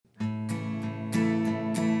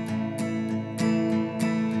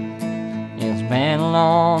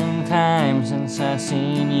long time since I've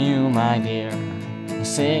seen you, my dear.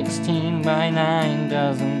 16 by 9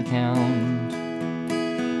 doesn't count.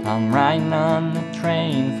 I'm riding on the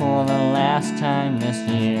train for the last time this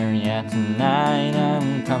year. Yeah, tonight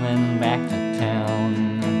I'm coming back to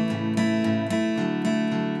town.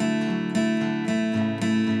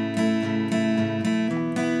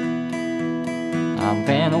 I've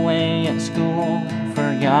been away at school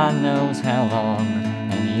for God knows how long,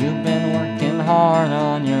 and you've been working hard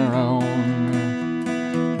on your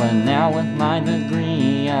own. But now with my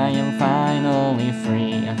degree I am finally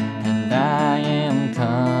free, and I am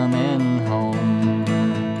coming home.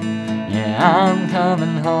 Yeah, I'm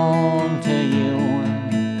coming home to you.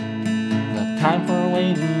 The time for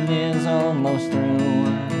waiting is almost through.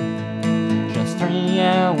 Just 3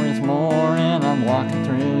 hours more and I'm walking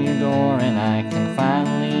through your door, and I can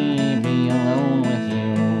finally be alone with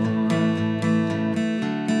you.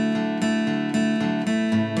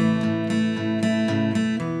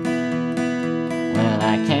 Well,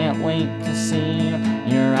 I can't wait to see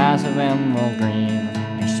your eyes of emerald green,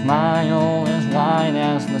 your smile as wide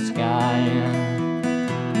as the sky.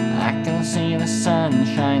 I can see the sun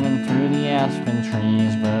shining through the aspen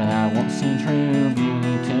trees, but I won't see true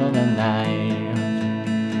beauty till the night.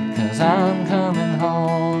 'Cause I'm coming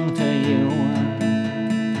home to you.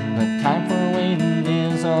 The time for waiting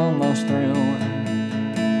is almost through.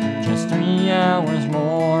 Just 3 hours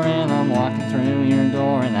more and I'm walking through your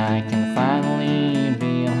door, and I can finally